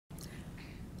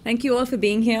Thank you all for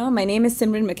being here. My name is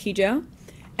Simrin Makhija,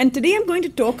 and today I'm going to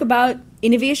talk about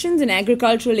innovations in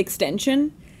agricultural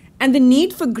extension and the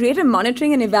need for greater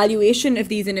monitoring and evaluation of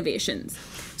these innovations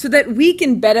so that we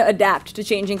can better adapt to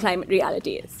changing climate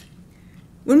realities.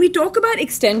 When we talk about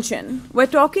extension, we're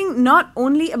talking not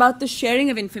only about the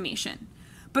sharing of information,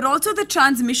 but also the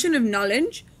transmission of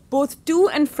knowledge both to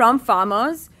and from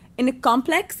farmers in a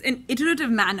complex and iterative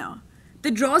manner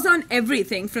that draws on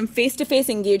everything from face-to-face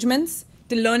engagements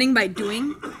to learning by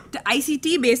doing, to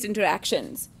ICT-based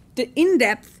interactions, to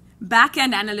in-depth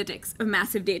back-end analytics of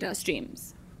massive data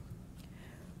streams.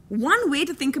 One way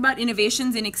to think about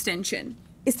innovations in extension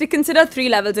is to consider three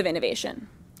levels of innovation.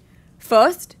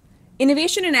 First,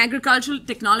 innovation in agricultural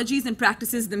technologies and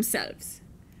practices themselves.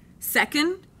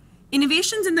 Second,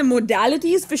 innovations in the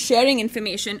modalities for sharing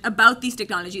information about these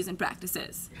technologies and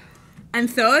practices. And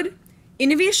third,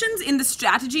 innovations in the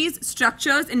strategies,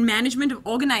 structures, and management of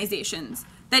organizations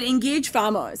that engage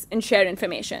farmers and share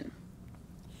information.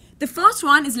 The first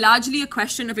one is largely a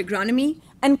question of agronomy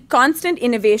and constant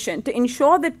innovation to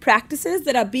ensure that practices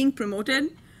that are being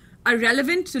promoted are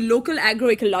relevant to local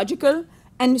agroecological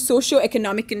and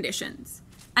socio-economic conditions,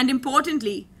 and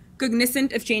importantly,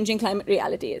 cognizant of changing climate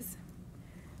realities.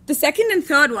 The second and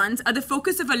third ones are the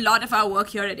focus of a lot of our work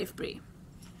here at IFPRI.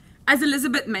 As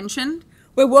Elizabeth mentioned,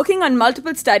 we're working on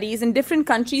multiple studies in different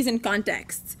countries and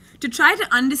contexts to try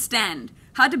to understand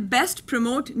how to best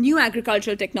promote new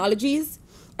agricultural technologies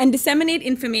and disseminate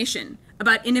information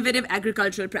about innovative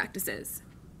agricultural practices.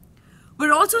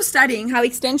 We're also studying how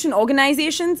extension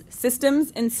organizations,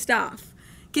 systems, and staff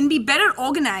can be better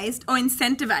organized or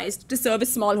incentivized to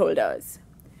service smallholders,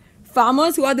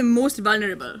 farmers who are the most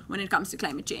vulnerable when it comes to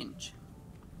climate change.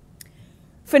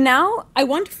 For now, I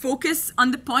want to focus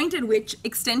on the point at which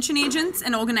extension agents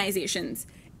and organizations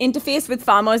interface with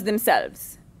farmers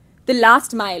themselves, the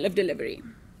last mile of delivery.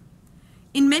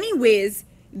 In many ways,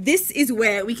 this is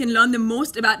where we can learn the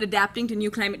most about adapting to new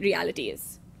climate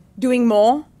realities, doing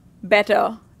more,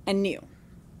 better, and new.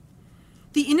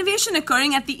 The innovation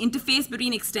occurring at the interface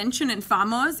between extension and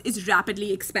farmers is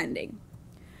rapidly expanding.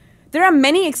 There are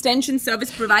many extension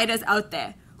service providers out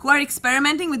there who are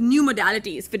experimenting with new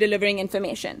modalities for delivering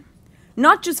information.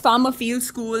 Not just farmer field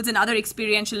schools and other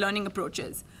experiential learning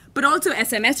approaches, but also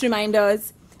SMS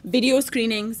reminders, video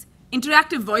screenings,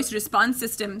 interactive voice response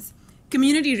systems,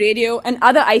 community radio, and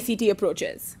other ICT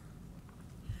approaches.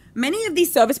 Many of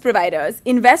these service providers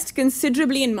invest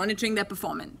considerably in monitoring their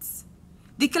performance.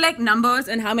 They collect numbers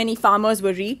on how many farmers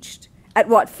were reached, at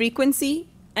what frequency,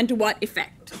 and to what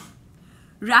effect.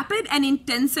 Rapid and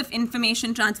intensive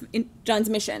information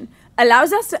transmission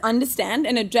allows us to understand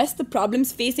and address the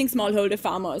problems facing smallholder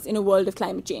farmers in a world of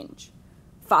climate change.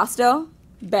 Faster,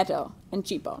 better, and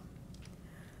cheaper.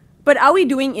 But are we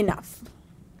doing enough?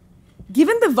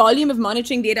 Given the volume of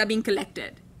monitoring data being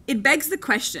collected, it begs the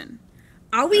question,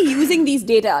 are we using these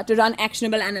data to run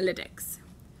actionable analytics?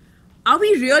 Are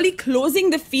we really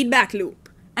closing the feedback loop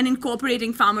and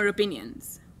incorporating farmer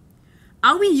opinions?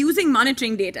 Are we using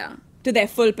monitoring data to their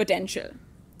full potential?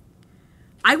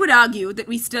 I would argue that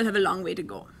we still have a long way to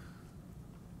go.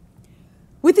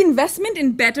 With investment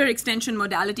in better extension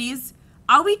modalities,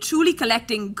 are we truly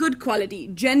collecting good quality,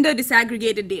 gender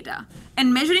disaggregated data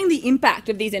and measuring the impact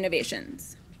of these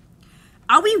innovations?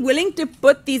 Are we willing to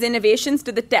put these innovations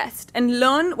to the test and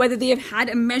learn whether they have had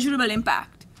a measurable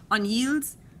impact on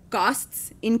yields,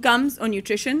 costs, incomes, or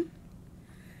nutrition?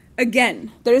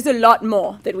 Again, there is a lot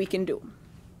more that we can do.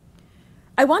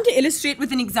 I want to illustrate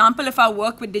with an example of our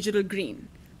work with Digital Green,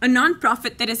 a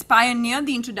nonprofit that has pioneered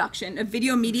the introduction of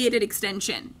video-mediated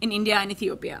extension in India and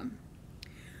Ethiopia.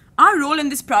 Our role in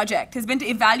this project has been to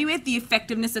evaluate the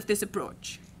effectiveness of this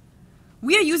approach.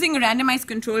 We are using a randomized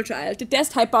control trial to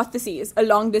test hypotheses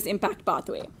along this impact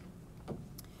pathway.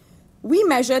 We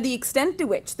measure the extent to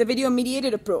which the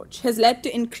video-mediated approach has led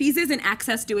to increases in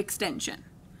access to extension.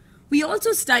 We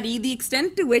also study the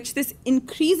extent to which this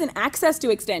increase in access to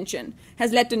extension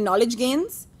has led to knowledge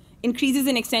gains, increases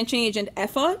in extension agent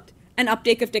effort, and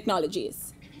uptake of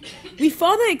technologies. We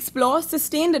further explore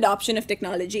sustained adoption of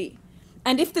technology,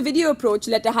 and if the video approach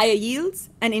led to higher yields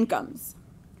and incomes.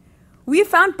 We have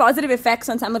found positive effects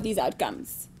on some of these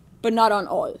outcomes, but not on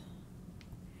all.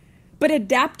 But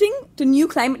adapting to new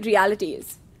climate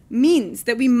realities means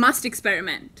that we must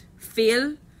experiment,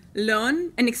 fail,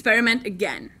 learn, and experiment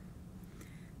again.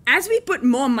 As we put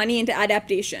more money into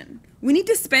adaptation, we need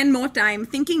to spend more time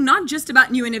thinking not just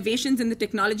about new innovations in the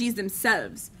technologies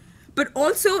themselves, but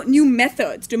also new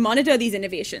methods to monitor these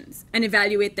innovations and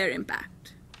evaluate their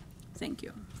impact. Thank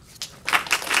you.